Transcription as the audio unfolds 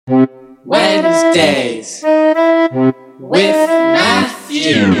Wednesdays with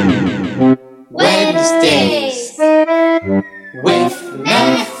Matthew. Wednesdays with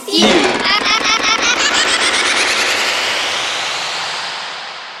Matthew.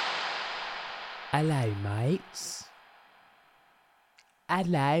 Hello, mates.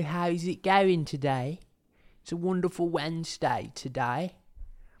 Hello, how's it going today? It's a wonderful Wednesday today.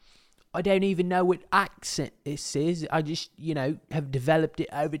 I don't even know what accent this is. I just, have developed it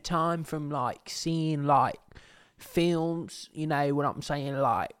over time from, seeing, films, you know what I'm saying? And,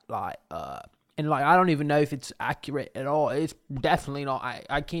 I don't even know if it's accurate at all. It's definitely not.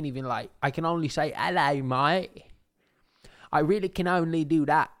 I can't even, I can only say, hello, mate. I really can only do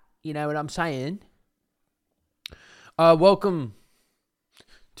that. You know what I'm saying? Welcome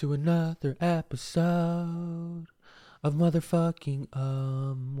to another episode of motherfucking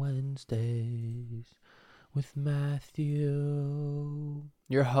Wednesdays with Matthew.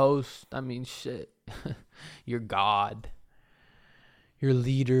 Your host, your God, your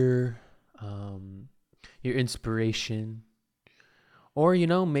leader, your inspiration, or,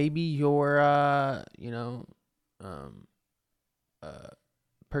 maybe your,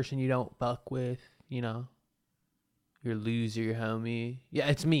 person you don't fuck with, your loser, your homie. Yeah,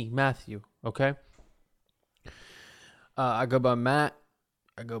 it's me, Matthew, okay? I go by Matt.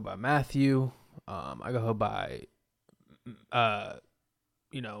 I go by Matthew. I go by, one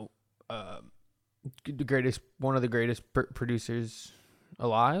of the greatest producers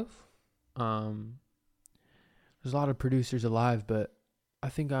alive. There's a lot of producers alive, but I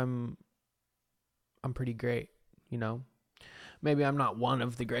think I'm pretty great, Maybe I'm not one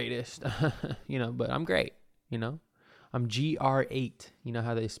of the greatest, but I'm great, I'm GR8. You know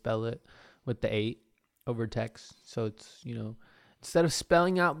how they spell it with the 8 over text. So it's, instead of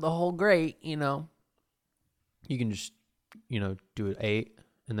spelling out the whole great, you can just, do it 8,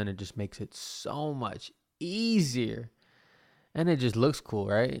 and then it just makes it so much easier. And it just looks cool,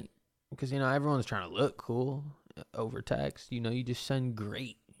 right? Because, everyone's trying to look cool over text. You just send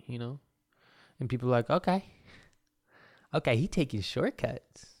great, and people are like, okay, he taking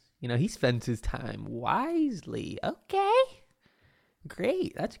shortcuts. He spends his time wisely. Okay.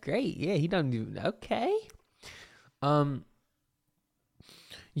 Great. That's great. Yeah, he doesn't do okay.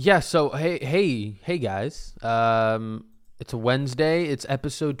 Yeah, so hey guys. It's a Wednesday. It's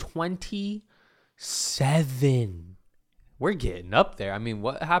episode 27. We're getting up there. I mean,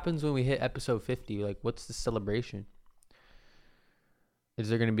 what happens when we hit episode 50? What's the celebration? Is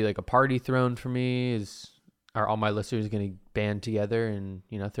there going to be a party thrown for me? Are all my listeners going to band together and,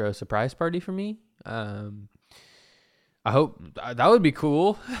 throw a surprise party for me? I hope that would be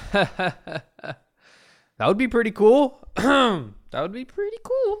cool. That would be pretty cool. That would be pretty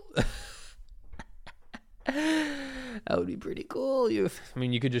cool. That would be pretty cool. You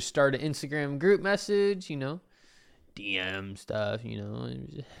could just start an Instagram group message, DM stuff,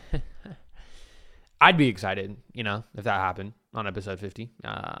 I'd be excited, if that happened on episode 50.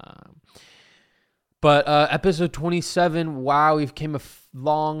 But episode 27, wow, we've came a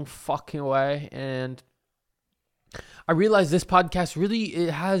long fucking way, and I realize this podcast it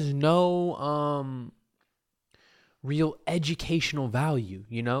has no real educational value,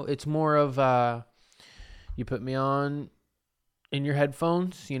 It's more of you put me on in your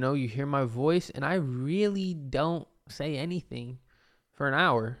headphones, you hear my voice, and I really don't say anything for an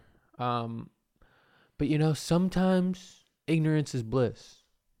hour. But sometimes ignorance is bliss.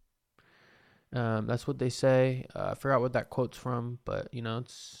 That's what they say. I forgot what that quote's from, but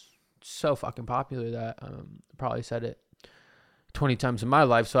it's so fucking popular that I probably said it 20 times in my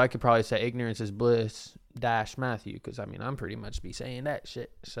life, so I could probably say ignorance is bliss - Matthew, because I'm pretty much be saying that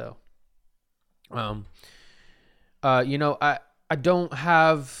shit. So I don't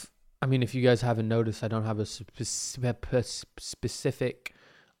have, if you guys haven't noticed, I don't have a specific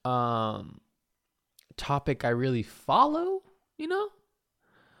topic I really follow,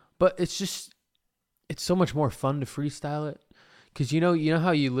 but it's so much more fun to freestyle it. Because, you know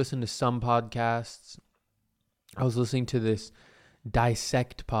how you listen to some podcasts? I was listening to this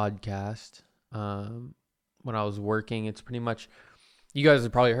Dissect podcast when I was working. It's pretty much, you guys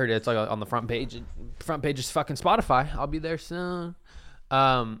have probably heard it. It's on the front page. Front page is fucking Spotify. I'll be there soon.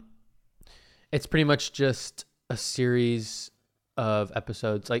 It's pretty much just a series of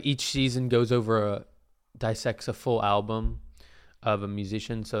episodes. Each season dissects a full album of a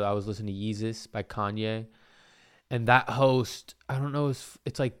musician. So I was listening to Yeezus by Kanye, and that host, I don't know, I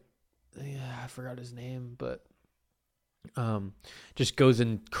forgot his name, but just goes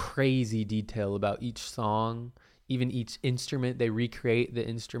in crazy detail about each song, even each instrument. They recreate the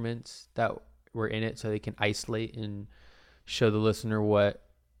instruments that were in it so they can isolate and show the listener what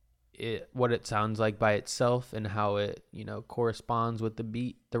what it sounds like by itself, and how it, you know, corresponds with the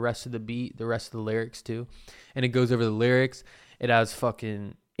beat, the rest of the lyrics too. And it goes over the lyrics. It has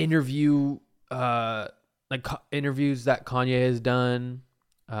fucking interviews that Kanye has done,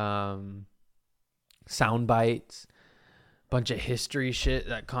 sound bites, bunch of history shit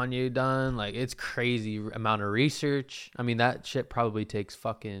that Kanye done. Like, it's crazy amount of research. I mean, that shit probably takes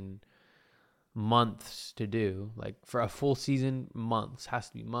fucking months to do. Like, for a full season, months. Has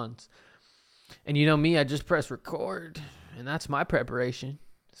to be months. And you know me, I just press record, and that's my preparation.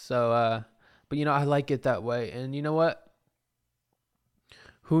 So, but you know, I like it that way. And you know what?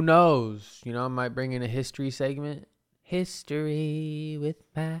 Who knows? You know, I might bring in a history segment. History with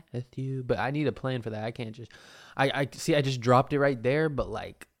Matthew. But I need a plan for that. I can't just... I see, I just dropped it right there, but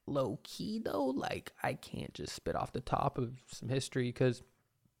like low key though, like I can't just spit off the top of some history, because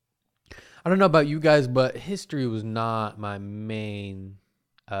I don't know about you guys, but history was not my main,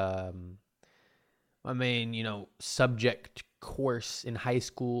 you know, subject course in high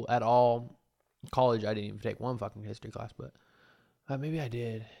school at all. College, I didn't even take one fucking history class, but maybe I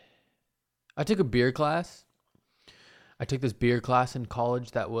did. I took a beer class. I took this beer class in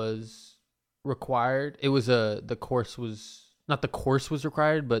college that was required. It was the course was not the course was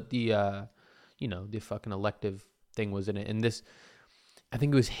required, but the you know, the fucking elective thing was in it. And this, I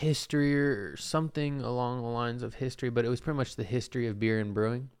think it was history or something along the lines of history, but it was pretty much the history of beer and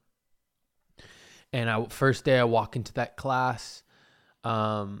brewing. And first day I walk into that class,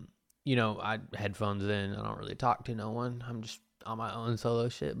 you know, I had headphones in. I don't really talk to no one. I'm just on my own solo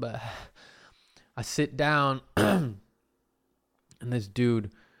shit. But I sit down, and this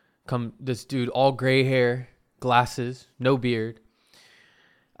dude, all gray hair, glasses, no beard,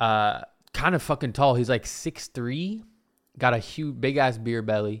 kind of fucking tall. He's like 6'3", got a huge, big ass beer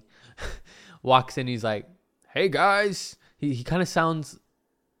belly. Walks in, he's like, "Hey guys." He kind of sounds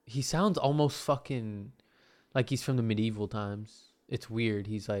almost fucking like he's from the medieval times. It's weird.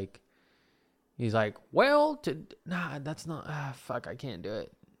 He's like, "Well, nah, that's not, fuck, I can't do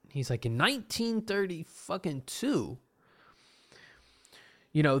it." He's like, "In 1930 fucking 2,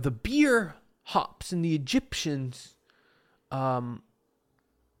 you know, the beer hops and the Egyptians, I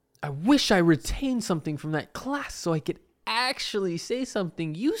wish I retained something from that class so I could actually say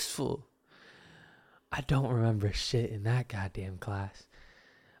something useful." I don't remember shit in that goddamn class.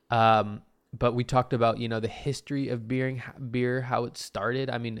 But we talked about, you know, the history of beer, how it started.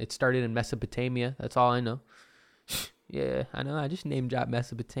 I mean, it started in Mesopotamia. That's all I know. Yeah, I know. I just name dropped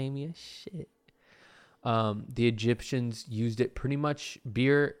Mesopotamia. Shit. The Egyptians used it pretty much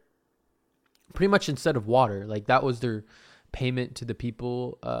instead of water. Like, that was their payment to the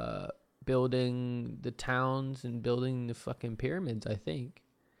people building the towns and building the fucking pyramids, I think.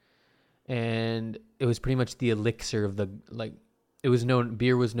 And it was pretty much the elixir of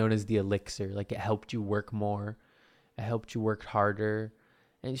beer was known as the elixir. Like, it helped you work more. It helped you work harder.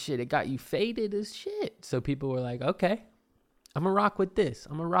 And shit, it got you faded as shit. So people were like, okay, I'm going to rock with this.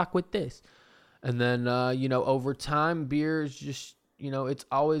 And then, you know, over time, beer is just, you know, it's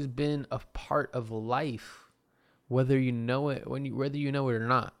always been a part of life, whether you know it, whether you know it or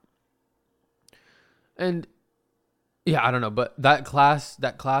not. And yeah, I don't know, but that class,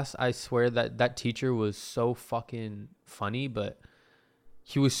 I swear that teacher was so fucking funny, but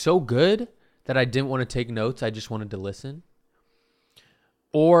he was so good that I didn't want to take notes. I just wanted to listen.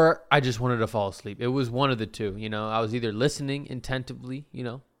 Or I just wanted to fall asleep. It was one of the two, you know. I was either listening attentively, you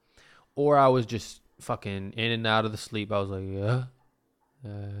know, or I was just fucking in and out of the sleep. I was like,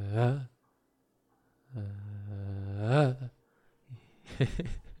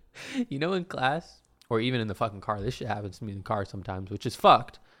 you know, in class, or even in the fucking car. This shit happens to me in the car sometimes, which is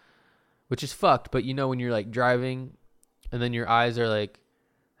fucked. But you know, when you're like driving and then your eyes are like,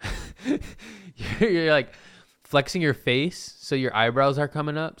 you're like flexing your face, so your eyebrows are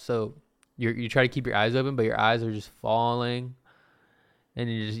coming up. So you try to keep your eyes open, but your eyes are just falling. And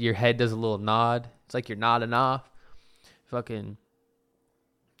your head does a little nod. It's like you're nodding off. Fucking.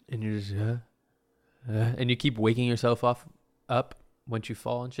 And you're just, and you keep waking yourself up once you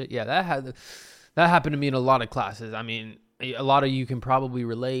fall and shit. Yeah, that happened to me in a lot of classes. I mean, a lot of you can probably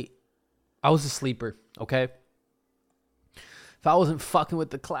relate. I was a sleeper, okay? If I wasn't fucking with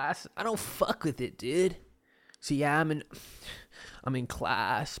the class, I don't fuck with it, dude. So yeah, I'm in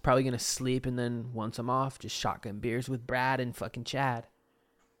class, probably gonna sleep, and then once I'm off, just shotgun beers with Brad and fucking Chad.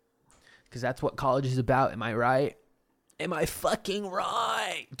 Because that's what college is about, am I right? Am I fucking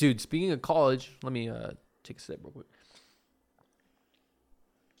right? Dude, speaking of college, let me take a sip real quick.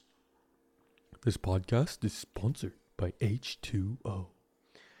 This podcast is sponsored by H2O.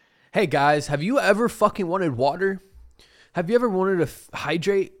 Hey guys, have you ever fucking wanted water? Have you ever wanted to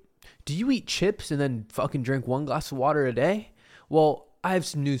hydrate? Do you eat chips and then fucking drink 1 glass of water a day? Well, I have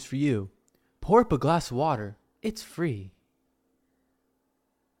some news for you. Pour up a glass of water. It's free.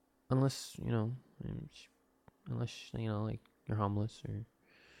 Unless, like you're homeless or,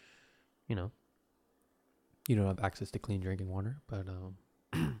 you don't have access to clean drinking water. But,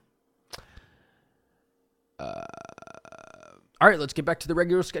 all right, let's get back to the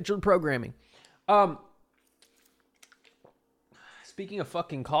regular scheduled programming. Speaking of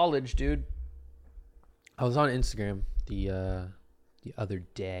fucking college, dude, I was on Instagram the other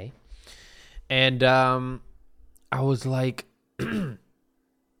day, and I was like, I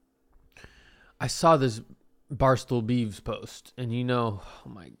saw this Barstool Beeves post, and oh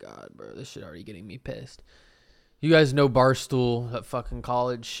my god, bro, this shit already getting me pissed. You guys know Barstool, that fucking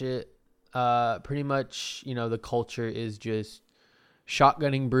college shit. Pretty much, the culture is just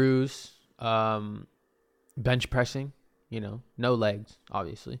shotgunning brews, bench pressing, no legs,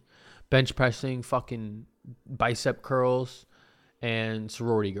 obviously. Bench pressing, fucking bicep curls, and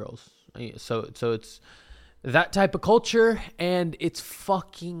sorority girls. So it's that type of culture, and it's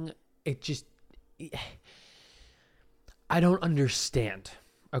fucking, I don't understand.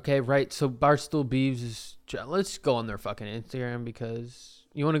 Okay, right? So Barstool Beeves is, let's go on their fucking Instagram, because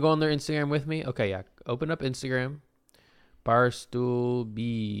you want to go on their Instagram with me? Okay, yeah. Open up Instagram. Barstool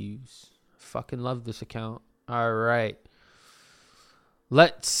Beeves. Fucking love this account. All right.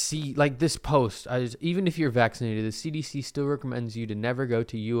 Let's see, like this post. Even if you're vaccinated, the CDC still recommends you to never go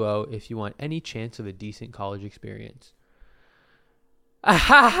to UO if you want any chance of a decent college experience. I'm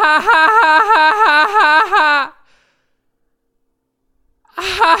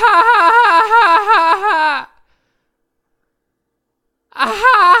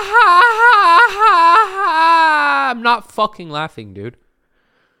not fucking laughing, dude.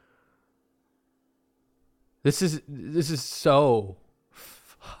 This is so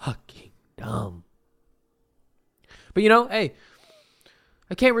fucking dumb. But hey,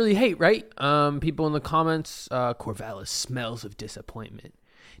 I can't really hate, right? People in the comments, Corvallis smells of disappointment.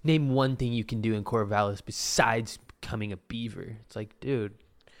 Name one thing you can do in Corvallis besides becoming a beaver. It's like, dude,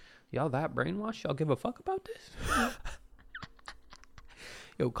 y'all that brainwashed? Y'all give a fuck about this?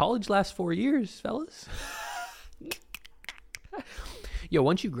 Yo, college lasts 4 years, fellas. Yo,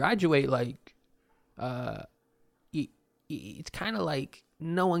 once you graduate, like, it's kind of like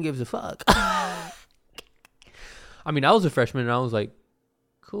no one gives a fuck. I mean, I was a freshman and I was like,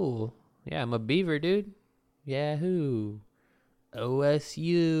 cool. Yeah, I'm a beaver, dude. Yahoo.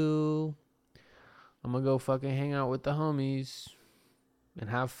 OSU. I'm gonna go fucking hang out with the homies and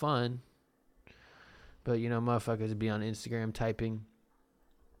have fun. But, motherfuckers be on Instagram typing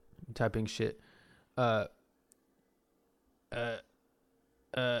shit.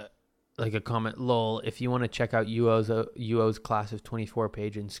 Like a comment, lol, if you want to check out UO's class of 24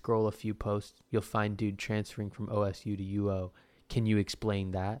 page and scroll a few posts, you'll find dude transferring from OSU to UO. Can you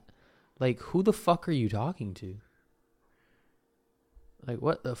explain that? Like, who the fuck are you talking to? Like,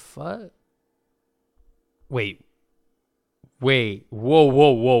 what the fuck? Wait. Whoa.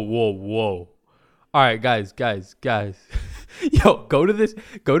 All right, guys. Yo, go to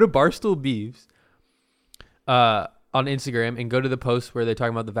Barstool Beeves on Instagram and go to the post where they're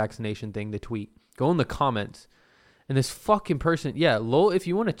talking about the vaccination thing, the tweet. Go in the comments. And this fucking person, yeah, lol, if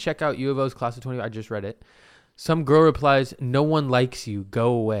you want to check out U of O's class of 20, I just read it. Some girl replies, no one likes you,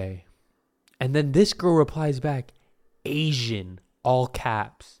 go away. And then this girl replies back, Asian, all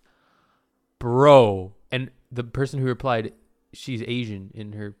caps. Bro. And the person who replied, she's Asian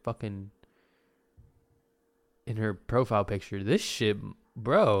in her profile picture. This shit,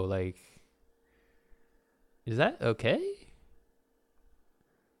 bro, like, is that okay?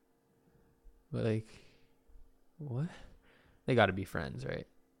 Like, what? They got to be friends, right?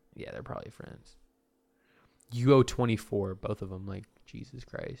 Yeah, they're probably friends. UO24, both of them, like, Jesus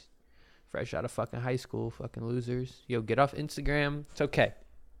Christ. Fresh out of fucking high school, fucking losers. Yo, get off Instagram. It's okay.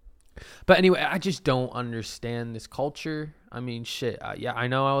 But anyway, I just don't understand this culture. I mean, shit. Yeah, I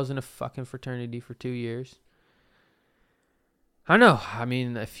know I was in a fucking fraternity for 2 years. I know. I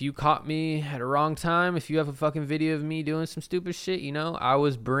mean, if you caught me at a wrong time, if you have a fucking video of me doing some stupid shit, I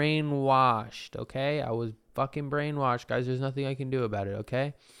was brainwashed, okay? I was fucking brainwashed, guys. There's nothing I can do about it,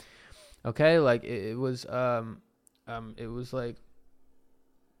 okay? Okay? Like, it was like,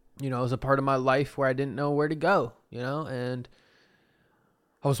 it was a part of my life where I didn't know where to go, and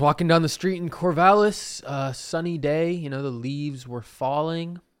I was walking down the street in Corvallis, sunny day, the leaves were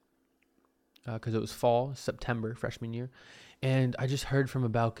falling, because it was fall, September, freshman year. And I just heard from a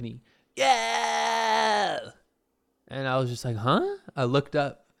balcony, yeah! And I was just like, huh? I looked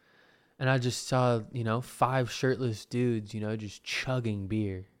up and I just saw, 5 shirtless dudes, just chugging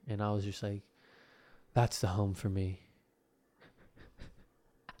beer. And I was just like, that's the home for me.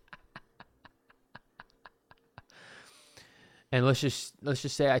 And let's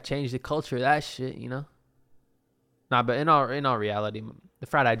just say I changed the culture of that shit, you know. Nah, but in all reality, the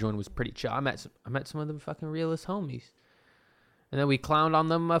frat I joined was pretty chill. I met some of the fucking realest homies, and then we clowned on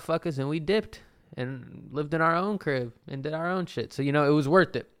them motherfuckers, and we dipped and lived in our own crib and did our own shit. So, you know, it was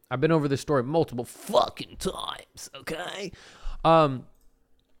worth it. I've been over this story multiple fucking times. Okay,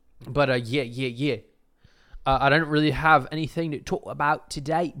 but yeah. I don't really have anything to talk about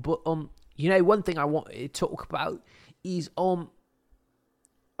today, but you know, one thing I want to talk about is I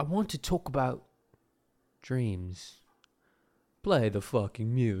want to talk about dreams. Play the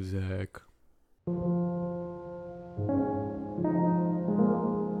fucking music.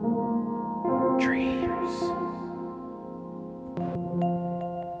 Dreams.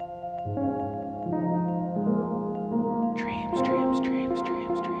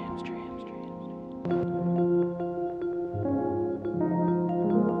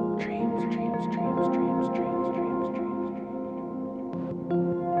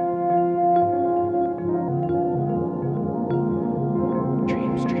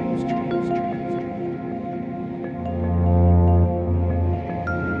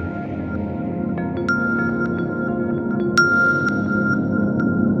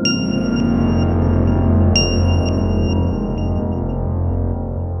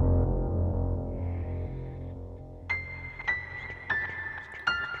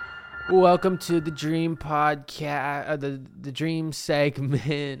 Welcome to the Dream Podcast, the Dream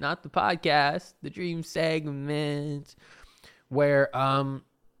segment, not the podcast, the Dream segment, where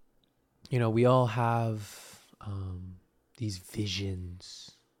you know, we all have these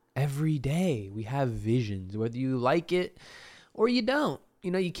visions. Every day we have visions, whether you like it or you don't.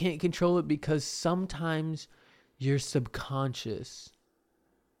 You know, you can't control it because sometimes your subconscious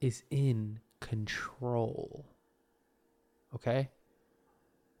is in control. Okay?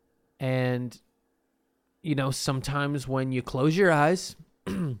 And, you know, sometimes when you close your eyes,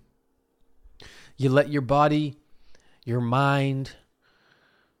 you let your body, your mind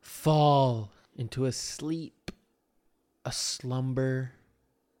fall into a sleep, a slumber,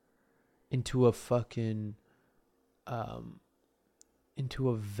 into a fucking, into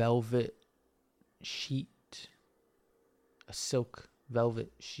a velvet sheet, a silk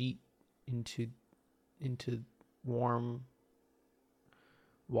velvet sheet, into warm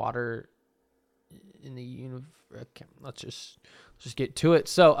water in the universe. Okay, let's just get to it.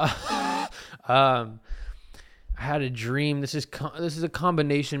 So, I had a dream. This is a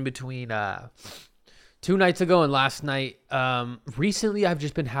combination between 2 nights ago and last night. Recently, I've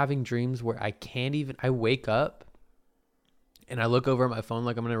just been having dreams where I wake up and I look over at my phone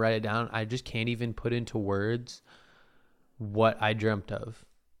like I'm gonna write it down. I just can't even put into words what I dreamt of.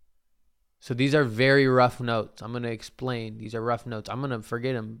 So these are very rough notes. I'm going to explain. These are rough notes. I'm going to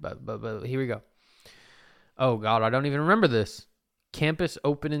forget them, but here we go. Oh, God, I don't even remember this. Campus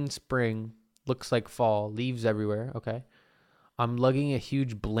open in spring. Looks like fall. Leaves everywhere. Okay. I'm lugging a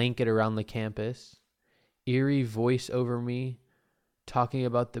huge blanket around the campus. Eerie voice over me talking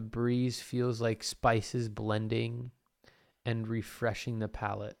about the breeze feels like spices blending and refreshing the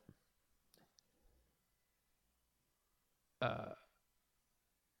palate.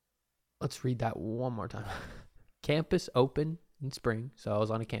 Let's read that one more time. Campus open in spring. So I was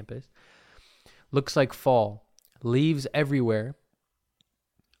on a campus. Looks like fall. Leaves everywhere.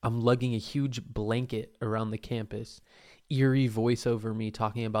 I'm lugging a huge blanket around the campus. Eerie voice over me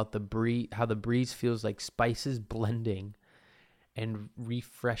talking about how the breeze feels like spices blending and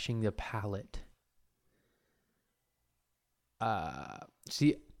refreshing the palate.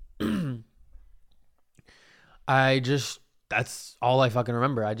 See, that's all I fucking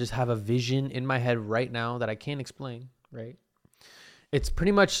remember. I just have a vision in my head right now that I can't explain, right? It's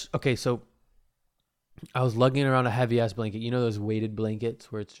pretty much, okay, so I was lugging around a heavy-ass blanket. You know those weighted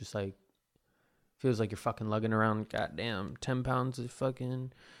blankets where it's just like, feels like you're fucking lugging around, goddamn, 10 pounds of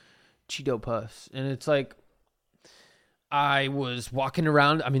fucking Cheeto Puffs. And it's like, I was walking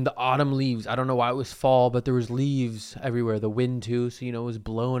around. I mean, the autumn leaves. I don't know why it was fall, but there was leaves everywhere. The wind too, so, you know, it was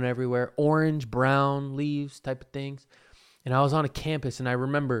blowing everywhere. Orange, brown leaves type of things. And I was on a campus, and I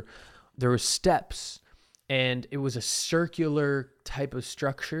remember there were steps, and it was a circular type of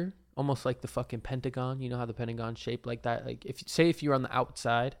structure, almost like the fucking Pentagon. You know how the Pentagon's shaped like that? Like, if you're on the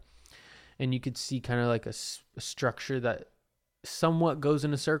outside, and you could see kind of like a structure that somewhat goes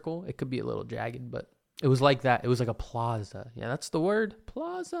in a circle. It could be a little jagged, but it was like that. It was like a plaza. Yeah, that's the word,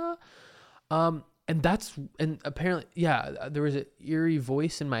 plaza. And apparently, yeah, there was an eerie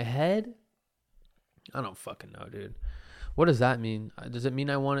voice in my head. I don't fucking know, dude. What does that mean? Does it mean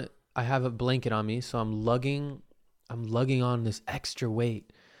I have a blanket on me, so I'm lugging on this extra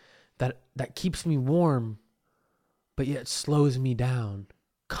weight that keeps me warm, but yet slows me down?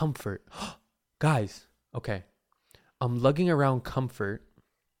 Comfort. Guys, okay. I'm lugging around comfort,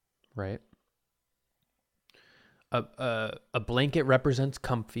 right? A blanket represents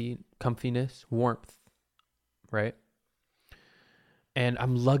comfiness, warmth, right? And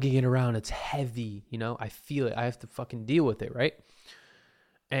I'm lugging it around. It's heavy, I feel it. I have to fucking deal with it, right?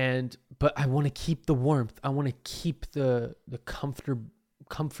 But I want to keep the warmth. I want to keep the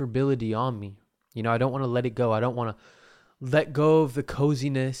comfortability on me. I don't want to let it go. I don't want to let go of the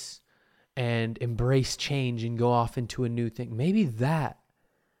coziness and embrace change and go off into a new thing. Maybe that.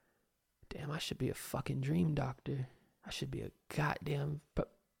 Damn, I should be a fucking dream doctor. I should be a goddamn.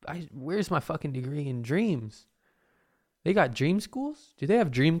 But where's my fucking degree in dreams? They got dream schools? Do they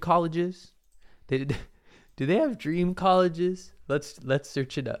have dream colleges? Do they have dream colleges? Let's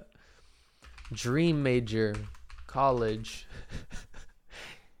search it up. Dream major college.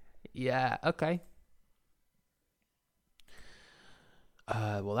 Yeah, okay.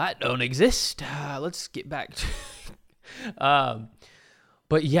 Well, that don't exist. Let's get back to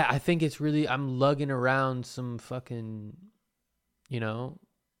but yeah, I think it's really, I'm lugging around some fucking,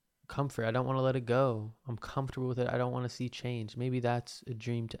 comfort. I don't want to let it go. I'm comfortable with it. I don't want to see change. Maybe that's a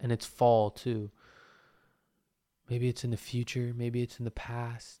dream. And it's fall too. Maybe it's in the future. Maybe it's in the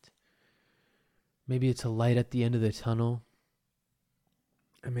past. Maybe it's a light at the end of the tunnel.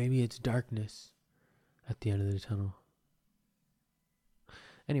 Or maybe it's darkness at the end of the tunnel.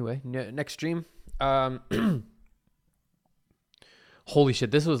 Anyway, next dream. Holy shit,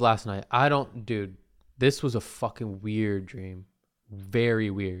 this was last night. Dude, this was a fucking weird dream. Very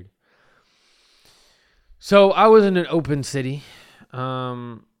weird. So I was in an open city.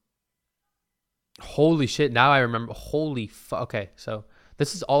 Holy shit, now I remember. Holy fuck. Okay, so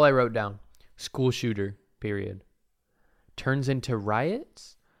this is all I wrote down. School shooter, period. Turns into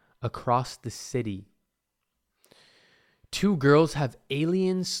riots across the city. 2 girls have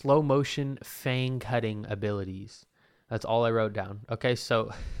alien slow motion fang cutting abilities. That's all I wrote down. Okay,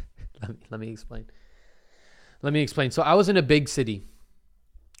 so let me explain. So I was in a big city.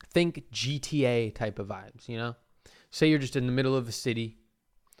 Think GTA type of vibes, Say you're just in the middle of a city,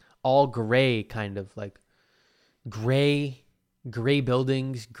 all gray, kind of like gray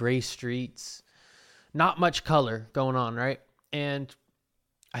buildings, gray streets, not much color going on, right? And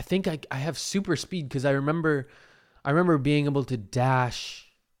I think I have super speed because I remember being able to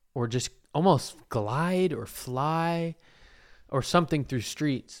dash or just almost glide or fly or something through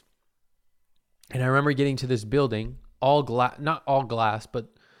streets. And I remember getting to this building, not all glass, but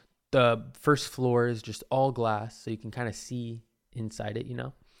the first floor is just all glass, so you can kind of see inside it,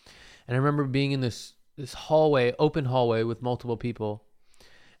 And I remember being in this hallway, open hallway with multiple people.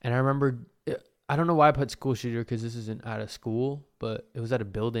 And I remember, I don't know why I put school shooter because this isn't at a school, but it was at a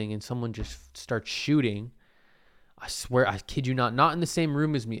building and someone just starts shooting. I swear, I kid you not in the same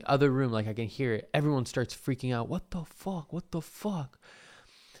room as me, other room, like I can hear it. Everyone starts freaking out. What the fuck?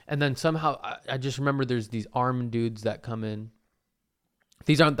 And then somehow, I just remember there's these armed dudes that come in.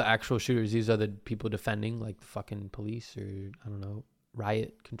 These aren't the actual shooters. These are the people defending, like the fucking police or, I don't know,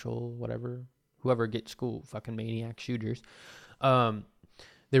 riot control, whatever. Whoever gets school, fucking maniac shooters.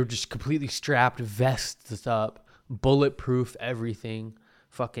 They were just completely strapped, vests up, bulletproof, everything.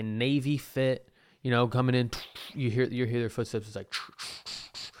 Fucking Navy fit. Coming in, you hear their footsteps. It's like,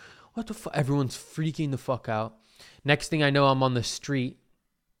 what the fuck? Everyone's freaking the fuck out. Next thing I know, I'm on the street.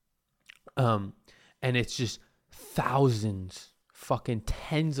 And it's just thousands, fucking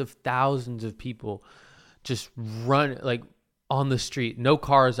tens of thousands of people just run like on the street. No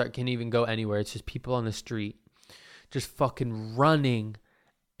cars that can even go anywhere. It's just people on the street just fucking running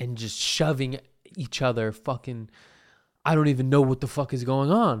and just shoving each other. Fucking, I don't even know what the fuck is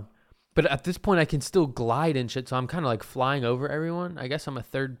going on. But at this point, I can still glide and shit, so I'm kind of like flying over everyone. I guess I'm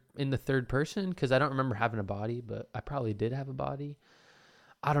in the third person because I don't remember having a body, but I probably did have a body.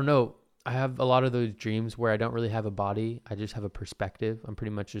 I don't know. I have a lot of those dreams where I don't really have a body. I just have a perspective. I'm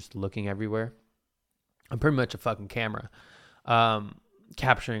pretty much just looking everywhere. I'm pretty much a fucking camera,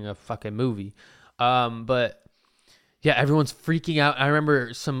 capturing a fucking movie. But yeah, everyone's freaking out. I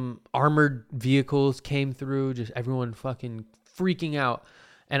remember some armored vehicles came through, just everyone fucking freaking out.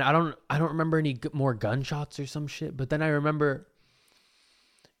 And I don't remember any more gunshots or some shit. But then I remember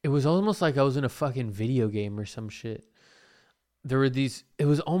it was almost like I was in a fucking video game or some shit. There were these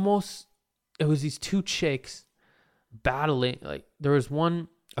 2 chicks battling. Like there was one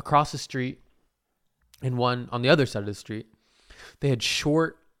across the street and one on the other side of the street. They had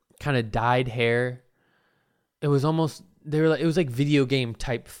short, kind of dyed hair. It was almost they were like, it was like video game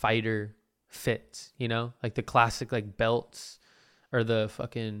type fighter fits, you know, like the classic like belts or the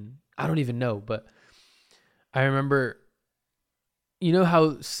fucking, I don't even know, but I remember, you know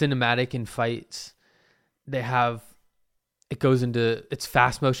how cinematic in fights they have, it goes into, it's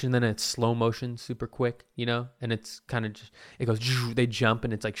fast motion, then it's slow motion, super quick, you know, and it's kind of just, it goes, they jump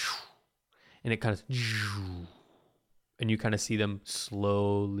and it's like, and it kind of, and you kind of see them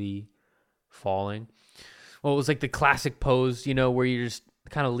slowly falling. Well, it was like the classic pose, you know, where you just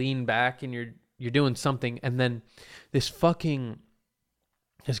kind of lean back and you're doing something, and then this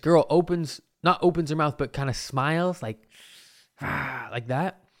girl not opens her mouth, but kind of smiles like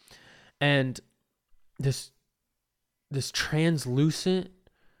that, and this translucent,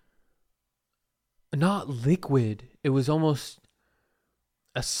 not liquid, it was almost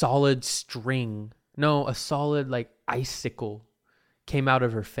a solid string, no, a solid like icicle came out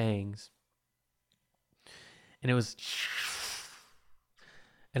of her fangs. And it was,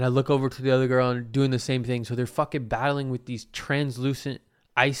 and I look over to the other girl and doing the same thing. So they're fucking battling with these translucent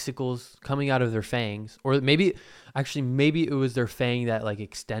icicles coming out of their fangs. Or maybe it was their fang that like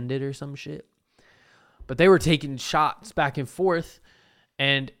extended or some shit. But they were taking shots back and forth.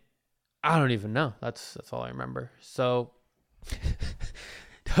 And I don't even know. That's all I remember. So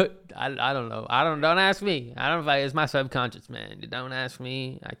I don't know. Don't ask me. I don't know if it's my subconscious, man. Don't ask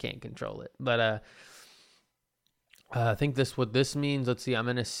me. I can't control it. But, I think what this means, let's see, I'm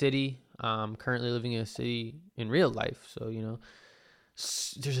in a city, currently living in a city in real life. So, you know,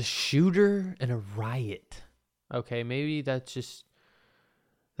 there's a shooter and a riot. Okay, maybe that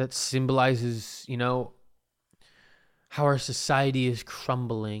symbolizes, you know, how our society is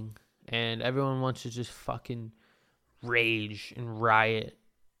crumbling and everyone wants to just fucking rage and riot.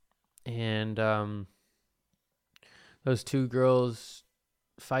 And those two girls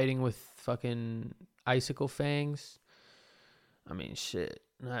fighting with fucking icicle fangs. I mean, shit.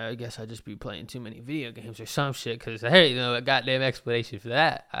 I guess I'd just be playing too many video games or some shit, because there ain't no goddamn explanation for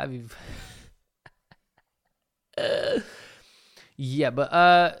that. I mean, yeah, but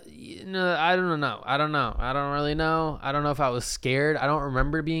no, I don't know. I don't really know. I don't know if I was scared. I don't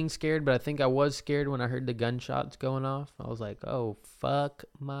remember being scared, but I think I was scared when I heard the gunshots going off. I was like, oh, fuck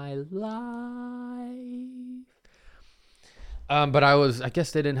my life. But I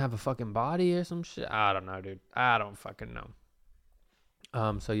guess they didn't have a fucking body or some shit. I don't know, dude. I don't fucking know.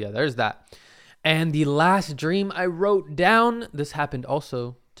 So yeah, there's that. And the last dream I wrote down, this happened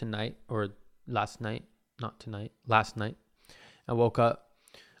also tonight, or last night, not tonight, last night. I woke up.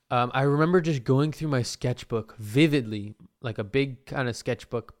 I remember just going through my sketchbook vividly, like a big kind of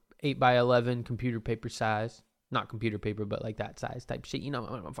sketchbook, 8x11 computer paper size. Not computer paper, but like that size type shit. You know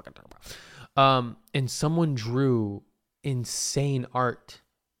what I'm fucking talking about. And someone drew insane art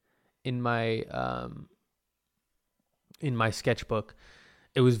in my sketchbook.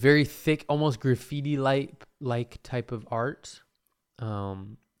 It was very thick, almost graffiti like type of art,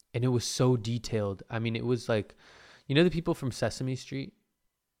 and it was so detailed. I mean, it was like, you know, the people from Sesame Street,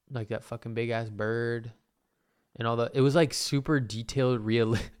 like that fucking big ass bird and all that. It was like super detailed,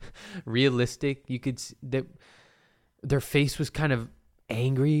 realistic. You could see that their face was kind of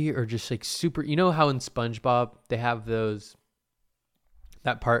angry or just like super, you know how in SpongeBob they have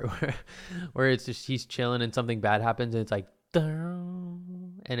that part where it's just he's chilling and something bad happens and it's like,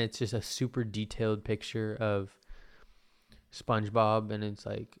 and it's just a super detailed picture of SpongeBob, and it's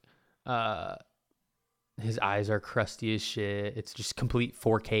like his eyes are crusty as shit. It's just complete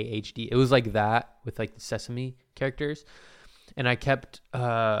 4K HD. It was like that with like the Sesame characters, and I kept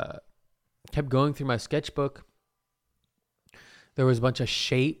going through my sketchbook. There was a bunch of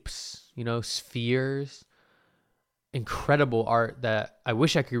shapes, you know, spheres, incredible art that I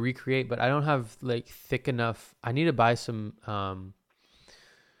wish I could recreate, but I don't have like thick enough. I need to buy some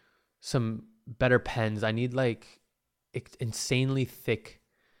better pens. I need like insanely thick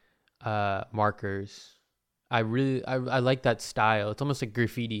markers. I like that style. It's almost like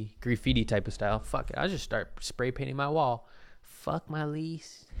graffiti type of style. Fuck it, I'll just start spray painting my wall. Fuck my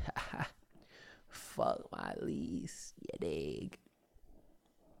lease. Fuck my lease. You dig?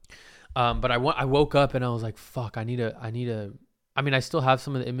 But I woke up and I was like, fuck, I need to, I mean, I still have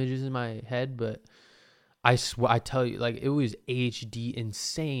some of the images in my head, but I tell you, like, it was HD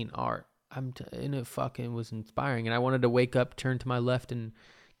insane art. And it fucking was inspiring. And I wanted to wake up, turn to my left and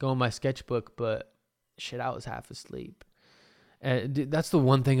go in my sketchbook, but shit, I was half asleep. And that's the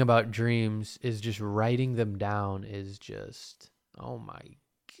one thing about dreams, is just writing them down is just, oh my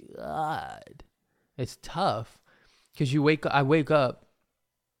God. It's tough because I wake up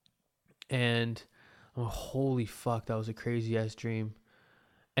and oh, holy fuck, that was a crazy ass dream.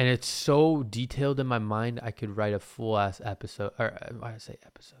 And it's so detailed in my mind, I could write a full ass episode, or why did I say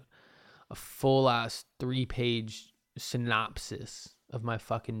episode? A full ass 3-page synopsis of my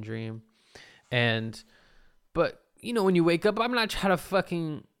fucking dream. But you know, when you wake up, I'm not trying to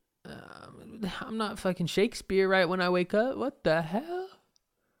fucking, I'm not fucking Shakespeare right when I wake up. What the hell?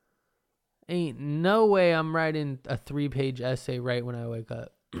 Ain't no way I'm writing a 3-page essay right when I wake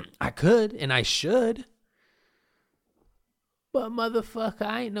up. I could, and I should. But motherfucker,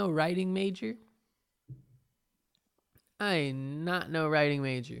 I ain't no writing major. I ain't not no writing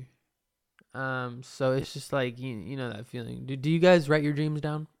major. So it's just like, you know that feeling. Do you guys write your dreams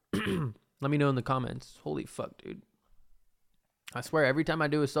down? Let me know in the comments. Holy fuck, dude. I swear, every time I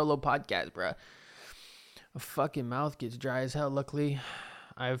do a solo podcast, bruh, a fucking mouth gets dry as hell. Luckily,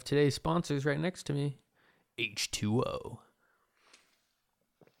 I have today's sponsors right next to me. H2O.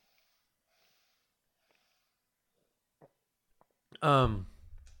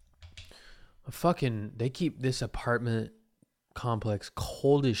 They keep this apartment complex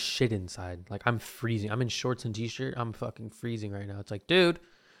cold as shit inside. Like, I'm freezing. I'm in shorts and t-shirt. I'm fucking freezing right now. It's like, dude,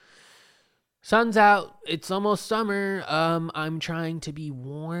 sun's out. It's almost summer. I'm trying to be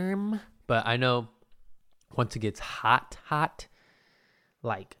warm. But I know once it gets hot,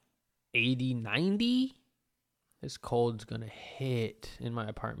 like 80, 90, this cold's gonna hit in my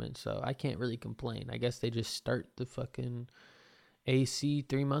apartment. So I can't really complain. I guess they just start the fucking AC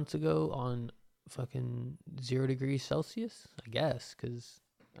 3 months ago on fucking 0 degrees Celsius, I guess, because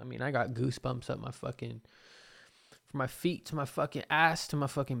I mean, I got goosebumps up my fucking, from my feet to my fucking ass to my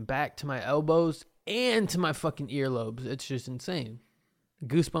fucking back to my elbows and to my fucking earlobes. It's just insane.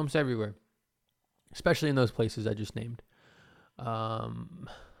 Goosebumps everywhere, especially in those places I just named.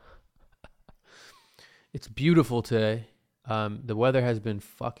 It's beautiful today. The weather has been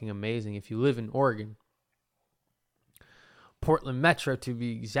fucking amazing. If you live in Oregon, Portland Metro to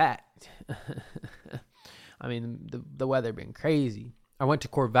be exact. I mean, the weather been crazy. I went to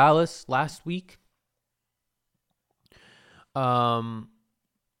Corvallis last week.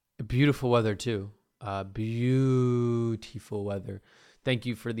 Beautiful weather too. Beautiful weather. Thank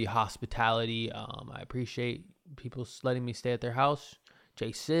you for the hospitality. I appreciate people letting me stay at their house.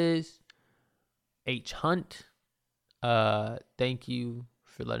 J Sizz, H Hunt. Thank you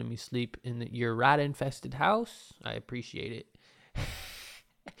for letting me sleep in your rat-infested house. I appreciate it.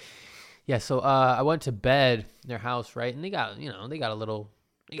 Yeah, so I went to bed in their house, right? And they got a little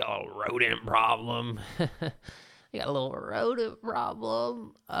rodent problem. They got a little rodent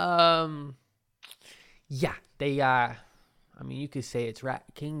problem. Yeah, they I mean, you could say it's Rat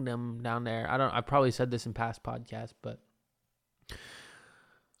Kingdom down there. I probably said this in past podcasts, but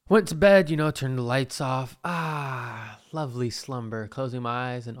went to bed, turned the lights off. Lovely slumber. Closing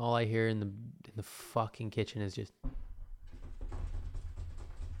my eyes, and all I hear in the fucking kitchen is just,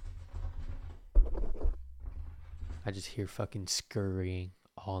 I just hear fucking scurrying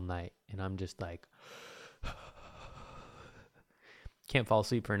all night, and I'm just like, can't fall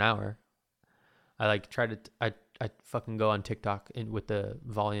asleep for an hour. I like try to, I fucking go on TikTok with the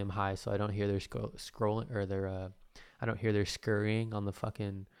volume high so I don't hear their scrolling or their, I don't hear their scurrying on the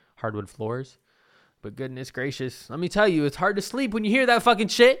fucking hardwood floors. But goodness gracious, let me tell you, it's hard to sleep when you hear that fucking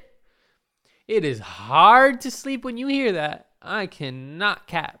shit. It is hard to sleep when you hear that. I cannot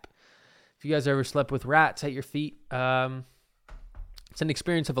cap. If you guys ever slept with rats at your feet, it's an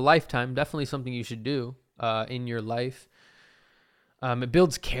experience of a lifetime. Definitely something you should do in your life. It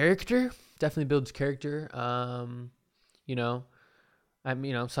builds character. Definitely builds character.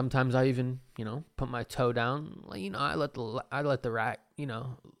 Sometimes I even, put my toe down. Like, I let the rat,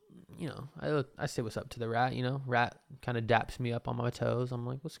 I say what's up to the rat. Rat kind of daps me up on my toes. I'm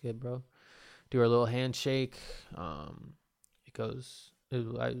like, what's good, bro? Do our little handshake. It goes.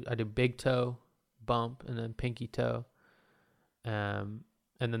 I do big toe, bump, and then pinky toe. And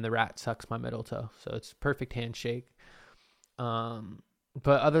then the rat sucks my middle toe. So it's perfect handshake.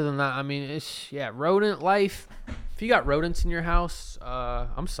 But other than that, I mean, it's, rodent life. If you got rodents in your house,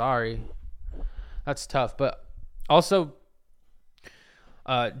 I'm sorry. That's tough. But also,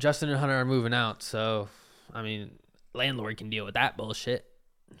 Justin and Hunter are moving out. So, I mean, landlord can deal with that bullshit.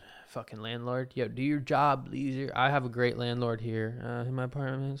 Fucking landlord. Yo, do your job, leisure. I have a great landlord here in my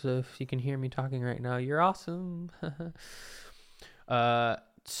apartment. So if you can hear me talking right now, you're awesome.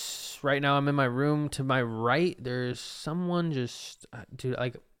 Right now I'm in my room. To my right, there's someone just, dude,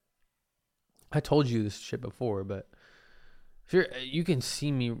 like, I told you this shit before, but if you can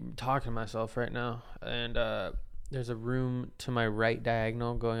see me talking to myself right now. And there's a room to my right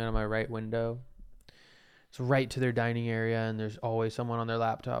diagonal going out of my right window. it's right to their dining area, and there's always someone on their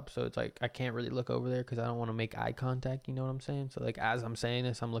laptop. So it's like I can't really look over there because I don't want to make eye contact. You know what I'm saying? So like as I'm saying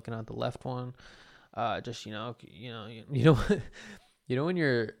this, I'm looking at the left one. Just you know, you know when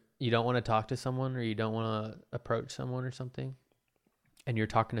you don't want to talk to someone or you don't want to approach someone or something, and you're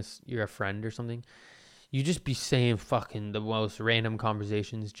a friend or something, you just be saying fucking the most random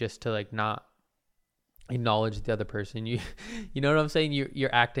conversations just to like not acknowledge the other person. You know what I'm saying?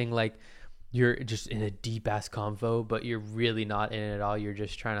 You're acting like you're just in a deep ass convo, but you're really not in it at all. You're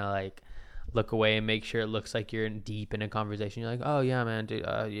just trying to like look away and make sure it looks like you're deep in a conversation. You're like, oh yeah, man, dude,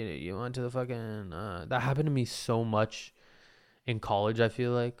 you went to the fucking that happened to me so much in college. I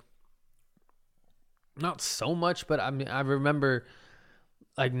feel like not so much, but I mean, I remember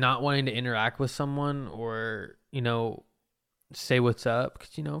like not wanting to interact with someone or, you know, say what's up.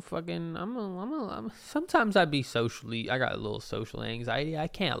 Cause you know, fucking, I'm sometimes I got a little social anxiety. I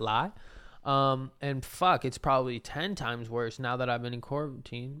can't lie. And fuck, it's probably 10 times worse now that I've been in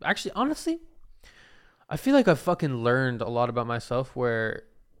quarantine. Actually, honestly, I feel like I've fucking learned a lot about myself where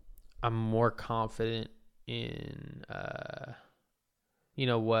I'm more confident in, you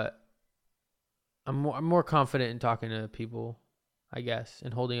know what? I'm more confident in talking to people, I guess,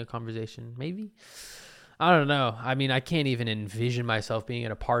 and holding a conversation. Maybe. I don't know. I mean, I can't even envision myself being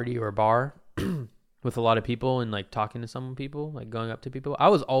at a party or a bar with a lot of people and like talking to some people, like going up to people. I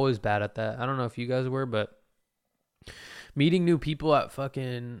was always bad at that. I don't know if you guys were, but meeting new people at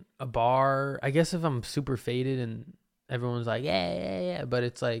fucking a bar, I guess if I'm super faded and everyone's like, yeah, but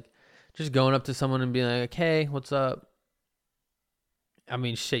it's like just going up to someone and being like, hey, what's up? I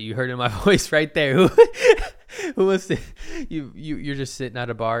mean, shit, you heard it in my voice right there. Who wants to, you're just sitting at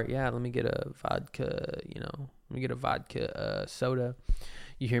a bar. Yeah, let me get a vodka, soda.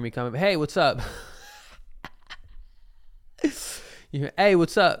 You hear me coming, hey, what's up? Hey,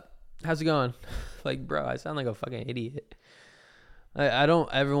 what's up? How's it going? Like, bro, I sound like a fucking idiot. I don't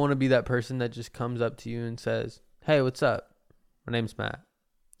ever want to be that person that just comes up to you and says, hey, what's up? My name's Matt.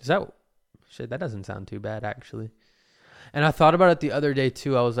 That doesn't sound too bad, actually. And I thought about it the other day,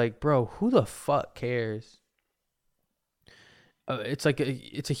 too. I was like, bro, who the fuck cares? It's like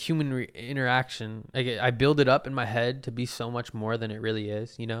it's a human interaction. Like I build it up in my head to be so much more than it really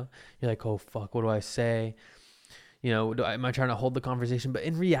is, you know? You're like, oh, fuck, what do I say? You know, am I trying to hold the conversation? But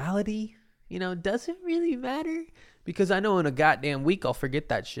in reality, you know, does it really matter? Because I know in a goddamn week I'll forget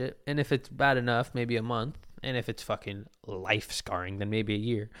that shit. And if it's bad enough, maybe a month. And if it's fucking life scarring, then maybe a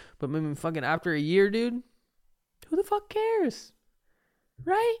year. But maybe fucking after a year, dude, who the fuck cares?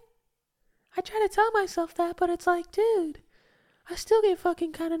 Right? I try to tell myself that, but it's like, dude, I still get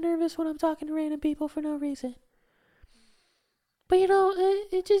fucking kind of nervous when I'm talking to random people for no reason. But, you know,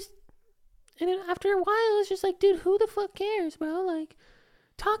 it just... And then after a while, it's just like, dude, who the fuck cares, bro? Like,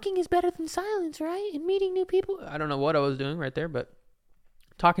 talking is better than silence, right? And meeting new people. I don't know what I was doing right there, but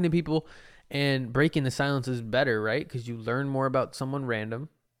talking to people and breaking the silence is better, right? Because you learn more about someone random,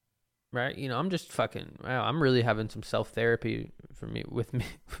 right? You know, I'm really having some self-therapy with me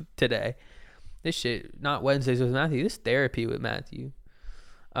today. This shit, not Wednesdays with Matthew. This therapy with Matthew.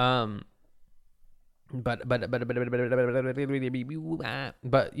 But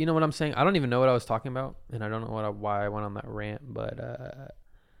you know what I'm saying? I don't even know what I was talking about, and I don't know why I went on that rant. But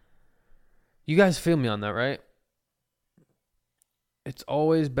you guys feel me on that, right? It's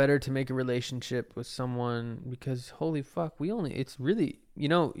always better to make a relationship with someone because holy fuck, it's really, you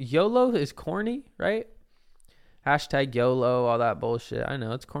know, YOLO is corny, right? Hashtag YOLO, all that bullshit. I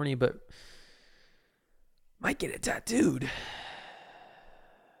know it's corny, but might get it tattooed.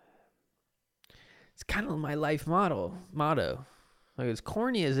 It's kind of my life motto. Like, as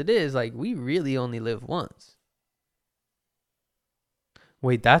corny as it is, like, we really only live once.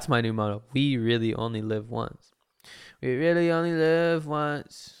 Wait, that's my new motto. We really only live once. We really only live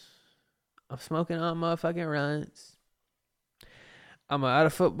once. I'm smoking on motherfucking runs. I'm at a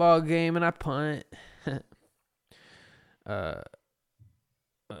football game and I punt.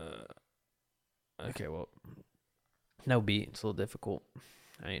 Okay, well, no beat. It's a little difficult.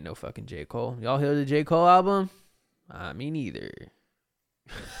 I ain't no fucking J. Cole. Y'all hear the J. Cole album? Me neither.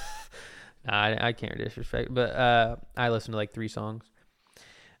 Nah, I can't disrespect. But I listened to like 3 songs.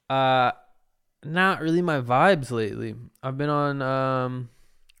 Not really my vibes lately. I've been on...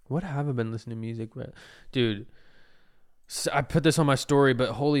 what have I been listening to music with? Dude, I put this on my story, but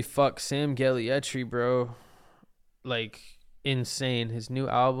holy fuck, Sam Galeetri, bro. Like, insane. His new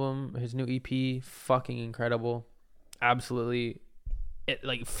album, his new EP, fucking incredible. Absolutely,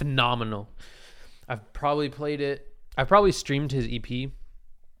 like, phenomenal. I've probably played it. I've probably streamed his EP,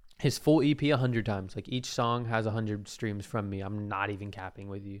 his full EP 100 times. Like, each song has 100 streams from me. I'm not even capping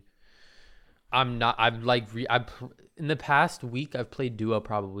with you. I'm not. I've like in the past week I've played duo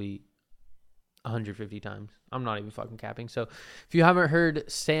probably 150 times. I'm not even fucking capping. So if you haven't heard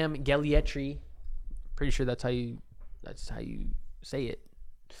Sam Gallietri, pretty sure that's how you say it.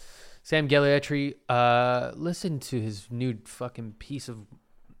 Sam Gallietri, listen to his new fucking piece of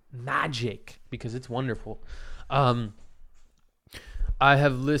magic because it's wonderful. I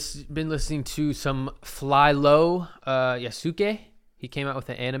have been listening to some Fly Low Yasuke. He came out with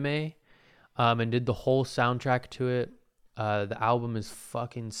an anime and did the whole soundtrack to it. The album is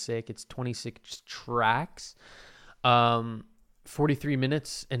fucking sick. It's 26 tracks, 43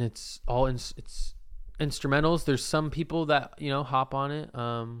 minutes, and it's all it's instrumentals. There's some people that hop on it,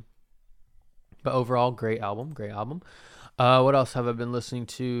 but overall, great album. What else have I been listening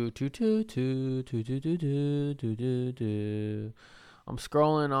to? I'm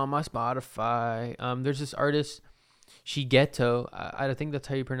scrolling on my Spotify. There's this artist, Shigeto. I think that's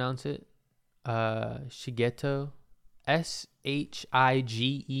how you pronounce it. Shigeto. Shigeto.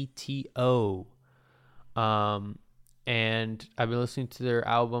 And I've been listening to their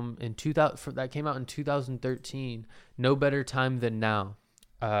album that came out in 2013. No Better Time Than Now.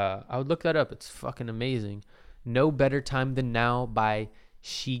 I would look that up. It's fucking amazing. No Better Time Than Now by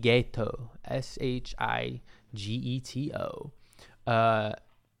Shigeto. Shigeto.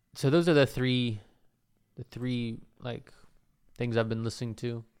 So those are the three like things I've been listening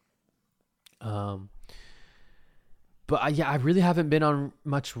to. But I really haven't been on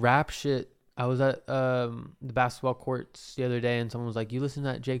much rap shit. I was at the basketball courts the other day, and someone was like, "You listen to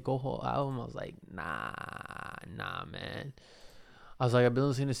that J. Cole album?" I was like, "Nah, man." I was like, "I've been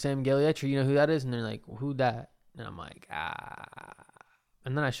listening to Sam Gallietri. You know who that is?" And they're like, "Who that?" And I'm like,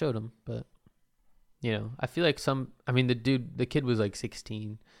 And then I showed him, but I feel like the kid was like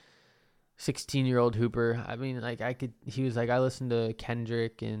 16-year-old hooper. I mean, like he was like, I listened to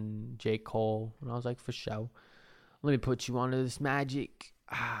Kendrick and J. Cole, and I was like, for sure. Let me put you onto this magic.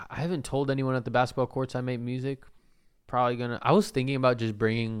 I haven't told anyone at the basketball courts I make music. I was thinking about just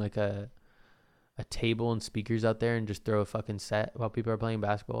bringing like a table and speakers out there and just throw a fucking set while people are playing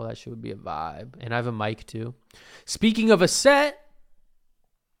basketball. That shit would be a vibe. And I have a mic too. Speaking of a set,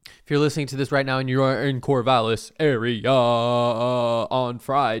 if you're listening to this right now and you are in Corvallis area on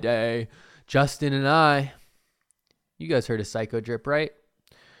Friday, Justin and I, you guys heard of Psycho Drip, right?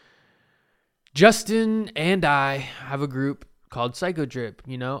 Justin and I have a group called Psycho Drip.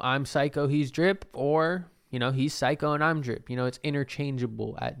 I'm Psycho, he's Drip, or, he's Psycho and I'm Drip. It's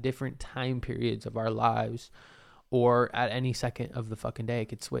interchangeable at different time periods of our lives, or at any second of the fucking day. It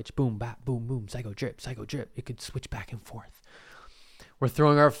could switch. Boom, bap, boom, boom, Psycho Drip, Psycho Drip. It could switch back and forth. We're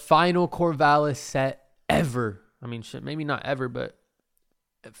throwing our final Corvallis set ever. I mean, shit, maybe not ever, but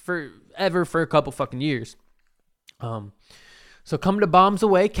for a couple fucking years. So come to Bombs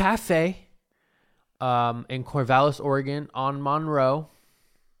Away Cafe in Corvallis, Oregon on Monroe.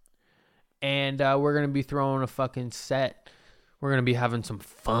 And we're going to be throwing a fucking set. We're going to be having some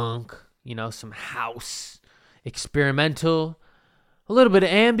funk, some house, experimental, a little bit of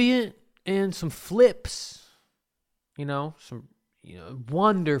ambient, and some flips, some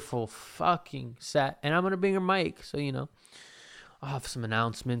wonderful fucking set. And I'm going to bring a mic. So, I'll have some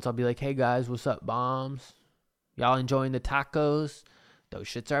announcements. I'll be like, hey guys, what's up, bombs? Y'all enjoying the tacos? Those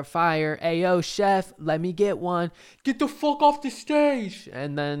shits are fire. Ayo, chef, let me get one. Get the fuck off the stage.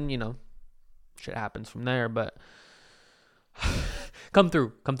 And then, shit happens from there. But come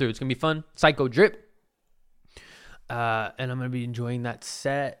through. It's going to be fun. Psycho Drip. And I'm going to be enjoying that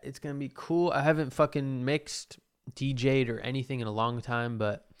set. It's going to be cool. I haven't fucking mixed, DJ'd, or anything in a long time,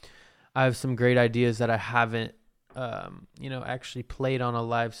 but I have some great ideas that I haven't, actually played on a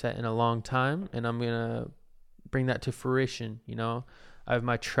live set in a long time. And I'm going to bring that to fruition. I have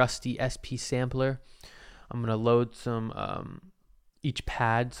my trusty SP sampler. I'm going to load some, each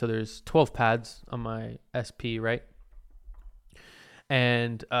pad. So there's 12 pads on my SP, right?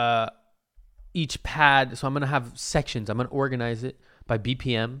 And, each pad, so I'm going to have sections. I'm going to organize it by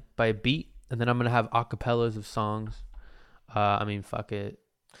BPM, by a beat, and then I'm going to have acapellas of songs. Fuck it.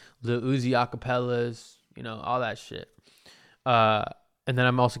 Lil Uzi acapellas, all that shit. And then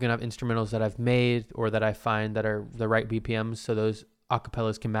I'm also going to have instrumentals that I've made or that I find that are the right BPMs so those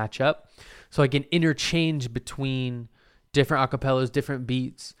acapellas can match up. So I can interchange between different acapellas, different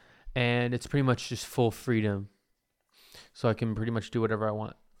beats, and it's pretty much just full freedom. So I can pretty much do whatever I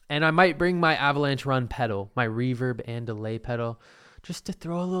want. And I might bring my Avalanche Run pedal, my reverb and delay pedal, just to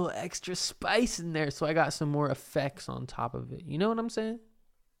throw a little extra spice in there so I got some more effects on top of it. You know what I'm saying?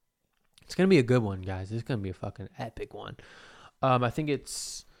 It's going to be a good one, guys. It's going to be a fucking epic one. I think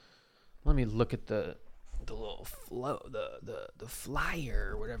it's... Let me look at the the little flow, the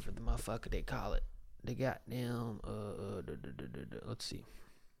flyer, or whatever the motherfucker they call it. The goddamn, let's see.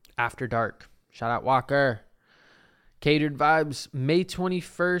 After Dark. Shout out Walker. Catered Vibes, May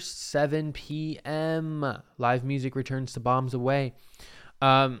 21st, 7 p.m. Live music returns to Bombs Away.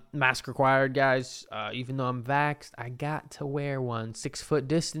 Mask required, guys. Even though I'm vaxxed, I got to wear one. 6 foot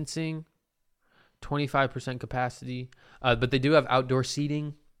distancing, 25% capacity. But they do have outdoor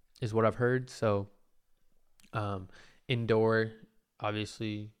seating, is what I've heard. So, indoor,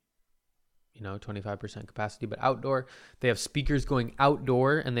 obviously, 25% capacity. But outdoor, they have speakers going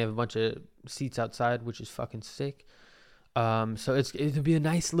outdoor, and they have a bunch of seats outside, which is fucking sick. So it'll be a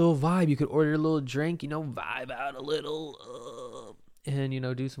nice little vibe. You could order a little drink, vibe out a little,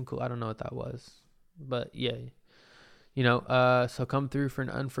 and do some cool. I don't know what that was, but yeah, so come through for an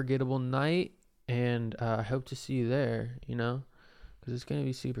unforgettable night, and I hope to see you there, because it's gonna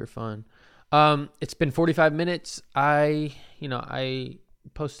be super fun. It's been 45 minutes. I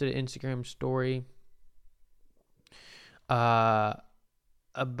posted an Instagram story about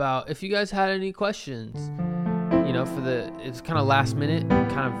if you guys had any questions, it's kind of last minute,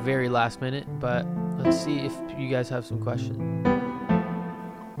 kind of very last minute, but let's see if you guys have some questions.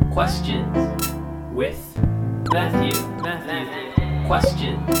 Questions with Matthew.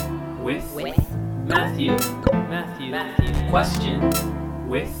 Questions with Matthew. Questions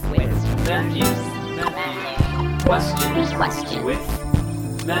with Matthew. Questions with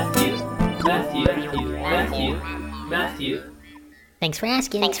Matthew. Thanks for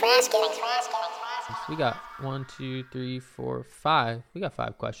asking. We got 1, 2, 3, 4, 5. We got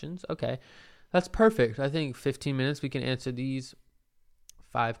 5 questions. Okay, that's perfect. I think 15 minutes we can answer these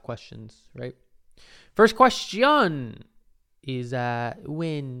 5 questions, right? First question is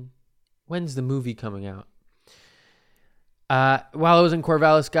when's the movie coming out? While I was in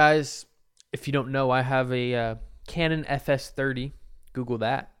Corvallis, guys, if you don't know, I have a Canon FS30. Google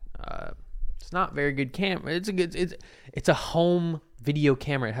that. It's not very good camera. It's a home video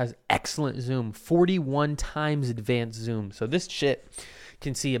camera. It has excellent zoom, 41 times advanced zoom. So this shit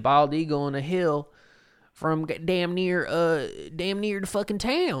can see a bald eagle on a hill from damn near the fucking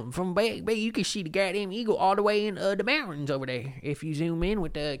town. From back, you can see the goddamn eagle all the way in the mountains over there if you zoom in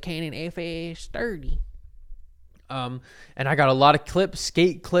with the Canon FS30. And I got a lot of clips,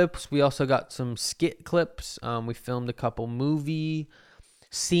 skate clips. We also got some skit clips. We filmed a couple movie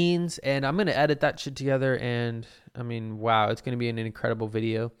scenes, and I'm gonna edit that shit together, and I mean, wow, it's gonna be an incredible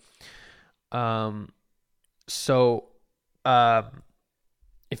video. So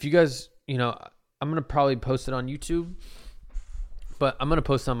if you guys, I'm gonna probably post it on YouTube, but I'm gonna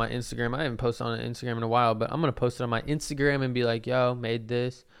post it on my Instagram. I haven't posted on Instagram in a while, but I'm gonna post it on my Instagram and be like, yo, made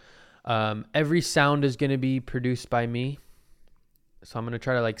this. Every sound is gonna be produced by me, so I'm gonna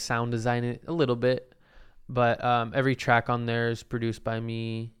try to sound design it a little bit. But every track on there is produced by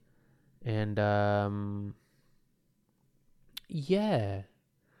me. And yeah.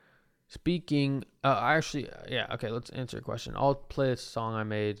 Speaking, okay, let's answer a question. I'll play a song I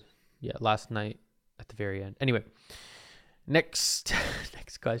made last night at the very end. Anyway, next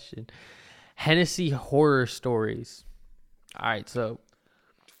question. Hennessy horror stories. All right, so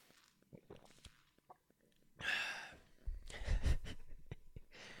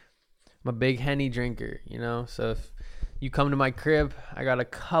I'm a big Henny drinker, so if you come to my crib, I got a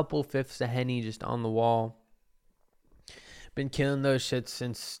couple fifths of Henny just on the wall. Been killing those shits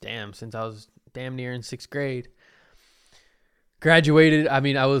since I was damn near in 6th grade. Graduated, I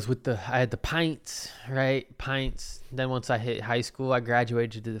had the pints, right? Pints. Then once I hit high school, I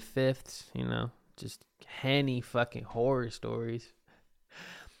graduated to the 5ths, just Henny fucking horror stories.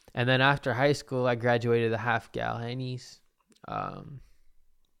 And then after high school, I graduated the half-gal Hennies.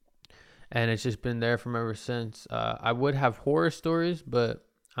 And it's just been there from ever since. I would have horror stories, but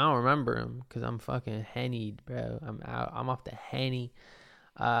I don't remember them because I'm fucking Henny, bro. I'm off the Henny.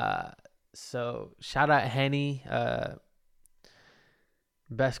 So shout out Henny.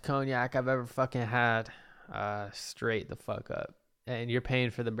 Best cognac I've ever fucking had. Straight the fuck up. And you're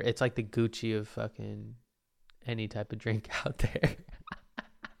paying for it's like the Gucci of fucking any type of drink out there.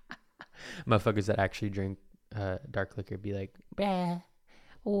 Motherfuckers that actually drink dark liquor be like, bah.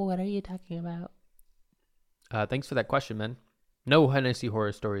 What are you talking about? Thanks for that question, man. No Hennessy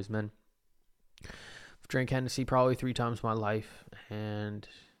horror stories, man. I've drank Hennessy probably 3 times in my life, and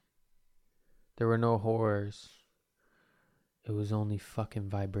there were no horrors. It was only fucking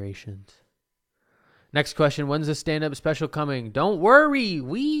vibrations. Next question. When's the stand-up special coming? Don't worry.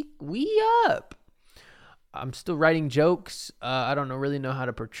 We up. I'm still writing jokes. I don't really know how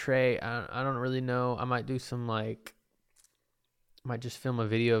to portray. I don't really know. I might do some Might just film a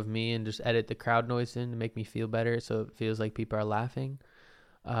video of me and just edit the crowd noise in to make me feel better, so it feels like people are laughing.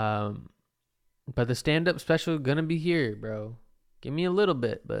 But the stand-up special gonna be here, bro. Give me a little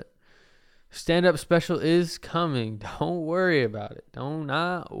bit, but stand-up special is coming. Don't worry about it. Do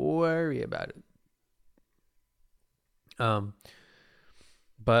not worry about it.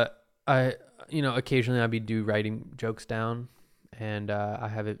 But I, occasionally I'll be writing jokes down, and I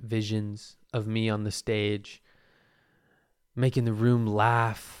have visions of me on the stage making the room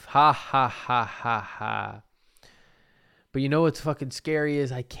laugh. Ha, ha, ha, ha, ha. But you know what's fucking scary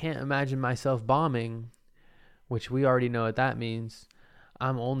is I can't imagine myself bombing, which we already know what that means.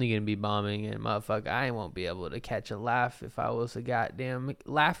 I'm only going to be bombing, and motherfucker, I won't be able to catch a laugh if I was a goddamn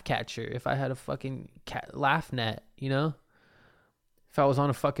laugh catcher. If I had a fucking laugh net, If I was on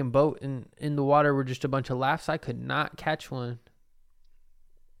a fucking boat and in the water were just a bunch of laughs, I could not catch one.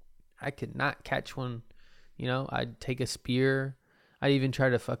 I'd take a spear. I'd even try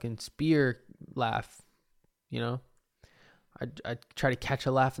to fucking spear laugh, I'd try to catch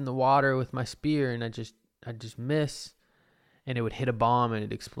a laugh in the water with my spear, and I'd just miss, and it would hit a bomb and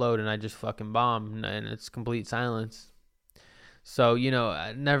it'd explode, and I'd just fucking bomb, and it's complete silence. So,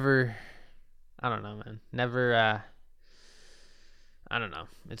 I don't know, man. I don't know.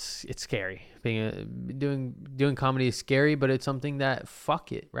 It's scary. Doing comedy is scary, but it's something that,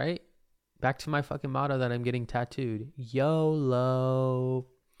 fuck it, right? Back to my fucking motto that I'm getting tattooed. YOLO.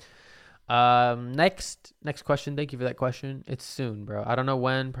 Next question. Thank you for that question. It's soon, bro. I don't know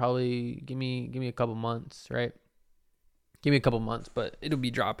when. Probably give me a couple months, right? Give me a couple months, but it'll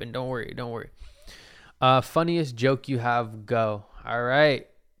be dropping. Don't worry. Funniest joke you have, go. All right.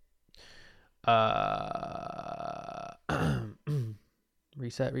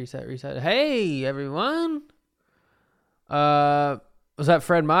 Reset. Hey, everyone. Was that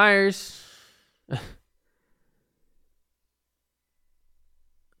Fred Myers?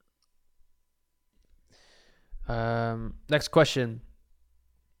 Next question.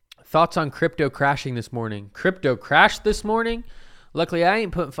 Thoughts on crypto crashing this morning? Crypto crashed this morning? Luckily, I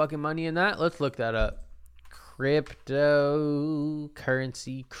ain't putting fucking money in that. Let's look that up.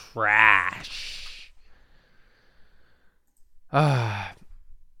 Cryptocurrency crash.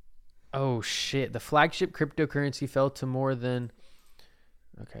 Oh shit. The flagship cryptocurrency fell to more than...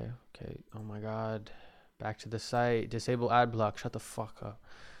 Okay. Oh my God. Back to the site. Disable ad block. Shut the fuck up.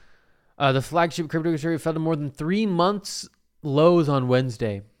 The flagship cryptocurrency fell to more than 3 months lows on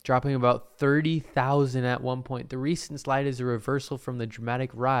Wednesday, dropping about 30,000 at one point. The recent slide is a reversal from the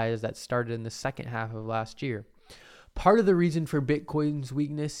dramatic rise that started in the second half of last year. Part of the reason for Bitcoin's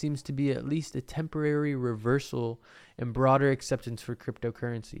weakness seems to be at least a temporary reversal and broader acceptance for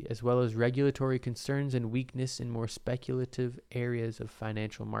cryptocurrency, as well as regulatory concerns and weakness in more speculative areas of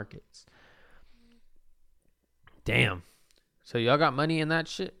financial markets. Damn. So y'all got money in that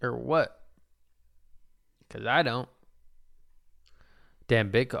shit or what? Because I don't.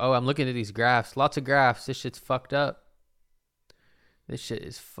 Damn, Bitcoin. Oh, I'm looking at these graphs. Lots of graphs. This shit's fucked up. This shit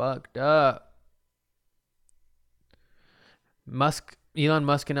is fucked up. Elon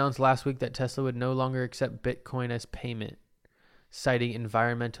Musk announced last week that Tesla would no longer accept Bitcoin as payment, citing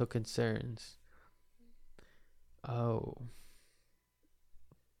environmental concerns. Oh.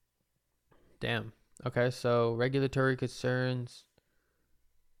 Damn. Okay, so regulatory concerns.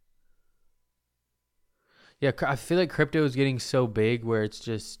 Yeah, I feel like crypto is getting so big where it's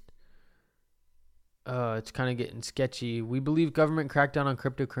just, it's kind of getting sketchy. We believe government crackdown on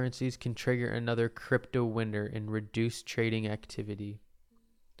cryptocurrencies can trigger another crypto winter and reduce trading activity.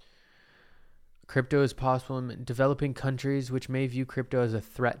 Crypto is possible in developing countries which may view crypto as a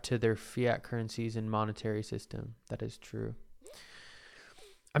threat to their fiat currencies and monetary system. That is true.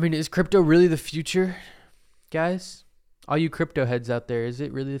 I mean, is crypto really the future, guys? All you crypto heads out there, is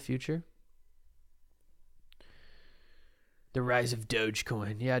it really the future? The rise of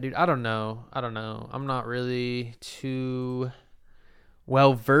Dogecoin. Yeah, dude, I don't know. I'm not really too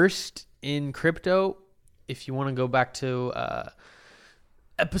well versed in crypto. If you want to go back to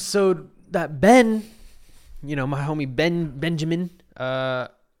episode that Ben, my homie Benjamin, go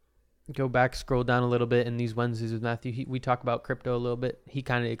back, scroll down a little bit in these Wednesdays with Matthew. We talk about crypto a little bit. He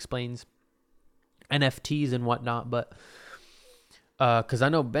kind of explains NFTs and whatnot, but because I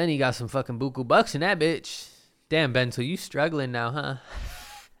know Ben, he got some fucking buku bucks in that bitch. Damn, Ben, so you struggling now, huh?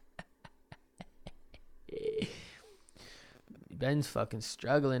 Ben's fucking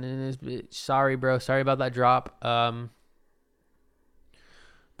struggling in this bitch. Sorry, bro. Sorry about that drop. But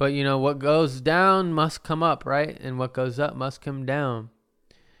what goes down must come up, right? And what goes up must come down.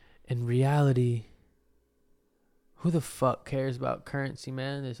 In reality, who the fuck cares about currency,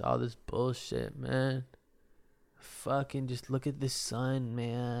 man? There's all this bullshit, man. Fucking just look at the sun,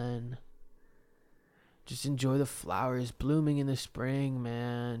 man. Just enjoy the flowers blooming in the spring,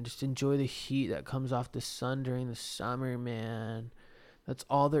 man. Just enjoy the heat that comes off the sun during the summer, man. That's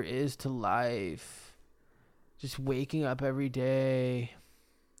all there is to life. Just waking up every day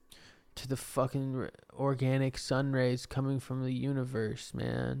to the fucking organic sun rays coming from the universe,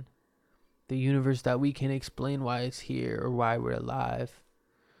 man. The universe that we can't explain why it's here or why we're alive.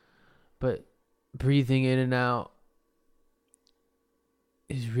 But breathing in and out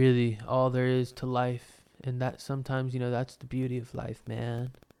is really all there is to life. And that sometimes, that's the beauty of life,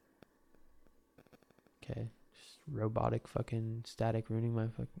 man. Okay. Just robotic fucking static ruining my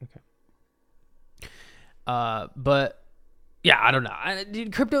fucking... Okay. But yeah, I don't know.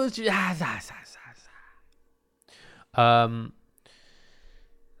 Dude, crypto is just...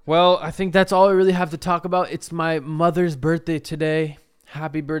 Well, I think that's all I really have to talk about. It's my mother's birthday today.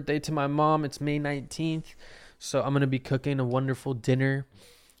 Happy birthday to my mom. It's May 19th. So I'm going to be cooking a wonderful dinner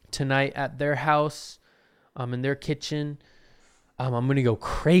tonight at their house, in their kitchen. I'm going to go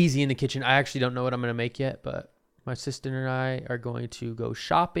crazy in the kitchen. I actually don't know what I'm going to make yet, but my sister and I are going to go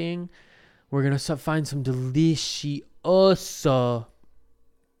shopping. We're going to find some delicious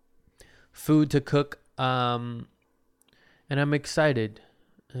food to cook. And I'm excited.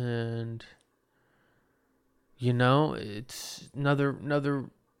 And it's another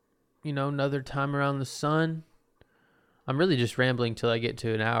time around the sun. I'm really just rambling till I get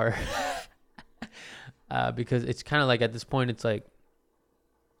to an hour. Because it's kind of like at this point, it's like,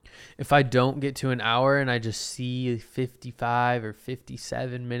 if I don't get to an hour and I just see 55 or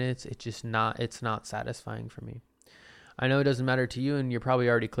 57 minutes, it's not satisfying for me. I know it doesn't matter to you and you're probably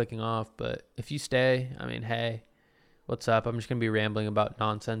already clicking off, but if you stay, hey, what's up? I'm just going to be rambling about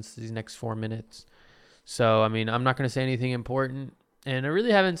nonsense these next 4 minutes. So, I'm not going to say anything important, and I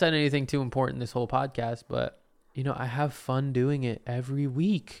really haven't said anything too important this whole podcast, but, I have fun doing it every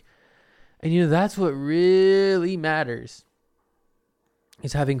week. And, that's what really matters,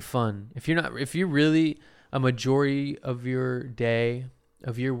 is having fun. If you're really a majority of your day,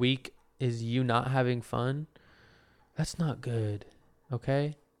 of your week, is you not having fun, that's not good.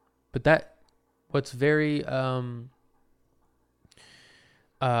 Okay? But what's very, what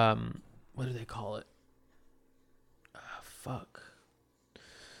do they call it? Fuck.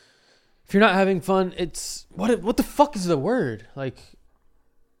 If you're not having fun, it's what the fuck is the word? Like,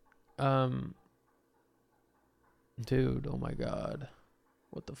 dude, oh my god.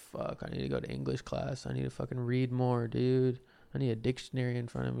 What the fuck? I need to go to English class. I need to fucking read more, dude. I need a dictionary in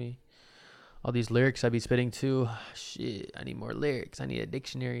front of me. All these lyrics I be spitting too. Shit, I need more lyrics. I need a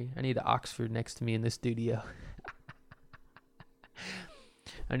dictionary. I need an Oxford next to me in the studio.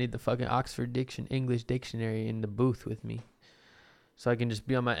 I need the fucking Oxford English dictionary in the booth with me, so I can just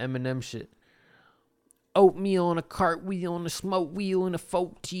be on my Eminem shit. Oatmeal on a cartwheel and a smoke wheel and a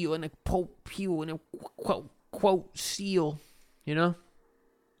folk teal and a pope peel and a quote seal. That's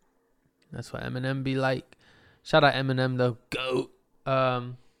what Eminem be like. Shout out Eminem though. Goat.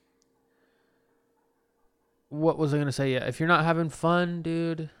 What was I gonna say? Yeah, if you're not having fun,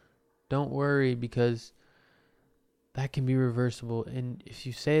 dude, don't worry, because that can be reversible. And if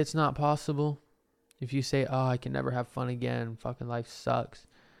you say it's not possible, if you say, I can never have fun again, fucking life sucks,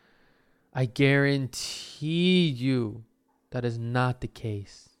 I guarantee you that is not the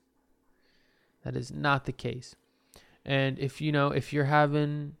case. That is not the case. And if you're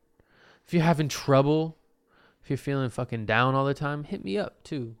having trouble, if you're feeling fucking down all the time, hit me up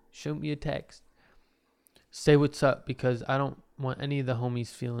too. Shoot me a text. Say what's up, because I don't want any of the homies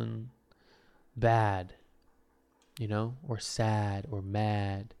feeling bad, or sad or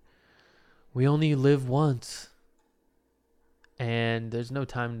mad. We only live once. And there's only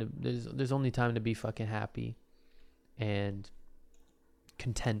time to be fucking happy and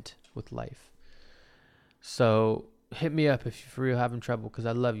content with life. So hit me up if you're for real having trouble, because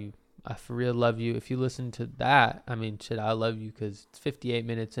I love you. I for real love you. If you listen to that, I love you, because it's 58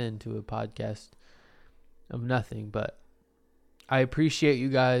 minutes into a podcast of nothing. But I appreciate you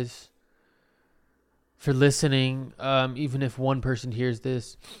guys for listening. Even if one person hears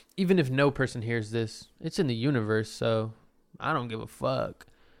this, even if no person hears this, it's in the universe, so I don't give a fuck.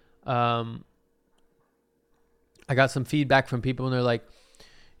 I got some feedback from people, and they're like,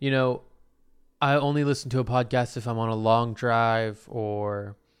 I only listen to a podcast if I'm on a long drive,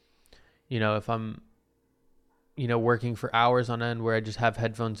 or if I'm working for hours on end where I just have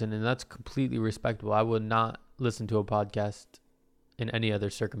headphones in, and that's completely respectable. I would not listen to a podcast in any other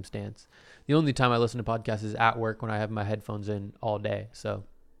circumstance. The only time I listen to podcasts is at work, when I have my headphones in all day. So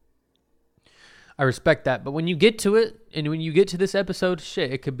I respect that. But when you get to it, and when you get to this episode,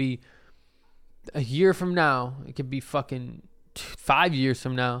 shit, it could be a year from now. It could be fucking 5 years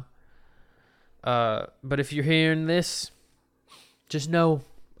from now. But if you're hearing this, just know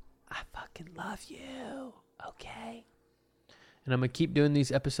I fucking love you. Okay? And I'm going to keep doing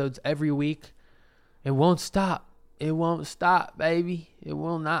these episodes every week. It won't stop. It won't stop, baby. It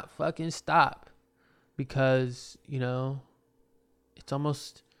will not fucking stop. Because, you know, it's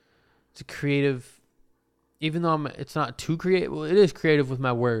a creative, even though it's not too creative. Well, it is creative with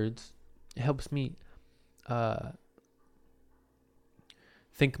my words. It helps me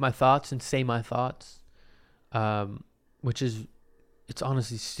think my thoughts and say my thoughts, it's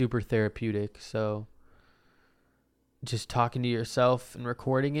honestly super therapeutic. So just talking to yourself and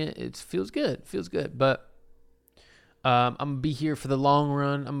recording it feels good. But I'm going to be here for the long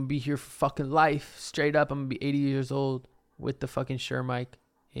run. I'm going to be here for fucking life. Straight up, I'm going to be 80 years old with the fucking Shure mic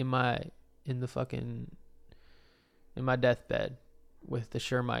in my deathbed with the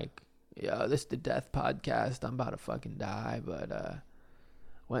Shure mic. Yo, this is the Death Podcast. I'm about to fucking die, but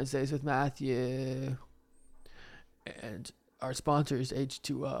Wednesdays with Matthew. And our sponsor is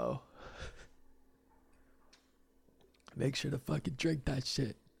H2O. Make sure to fucking drink that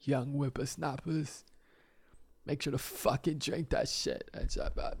shit, young whippersnappers. Make sure to fucking drink that shit.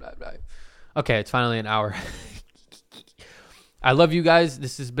 Okay, it's finally an hour. I love you guys.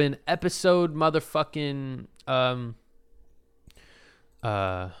 This has been episode motherfucking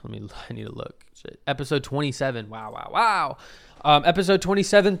I need to look. Shit. Episode 27. Wow. Episode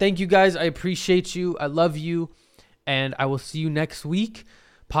 27. Thank you guys. I appreciate you. I love you. And I will see you next week.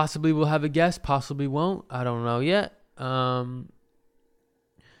 Possibly we'll have a guest. Possibly won't. I don't know yet.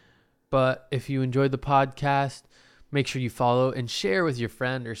 But if you enjoyed the podcast, make sure you follow and share with your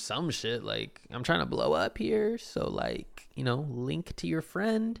friend or some shit. Like, I'm trying to blow up here. So, like, you know, link to your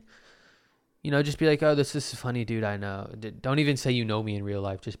friend. You know, just be like, oh, this is a funny dude I know. Don't even say you know me in real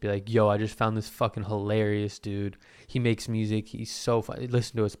life. Just be like, yo, I just found this fucking hilarious dude. He makes music. He's so funny.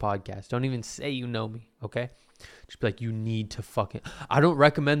 Listen to his podcast. Don't even say you know me, okay? Just be like, you need to fucking... I don't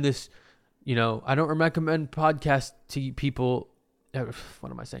recommend this, you know, I don't recommend podcasts to people...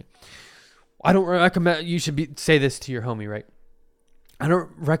 What am I saying? I don't recommend... You should say this to your homie, right? I don't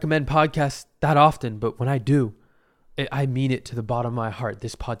recommend podcasts that often, but when I do... I mean it to the bottom of my heart.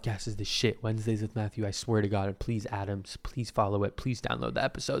 This podcast is the shit. Wednesdays with Matthew. I swear to God. And please, Adams, please follow it. Please download the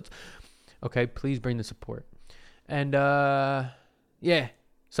episodes. Okay. Please bring the support. And, yeah.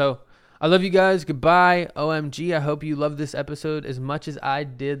 So I love you guys. Goodbye. OMG. I hope you love this episode as much as I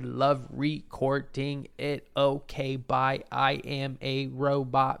did love recording it. Okay. Bye. I am a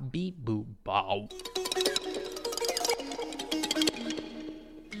robot. Beep boop bow.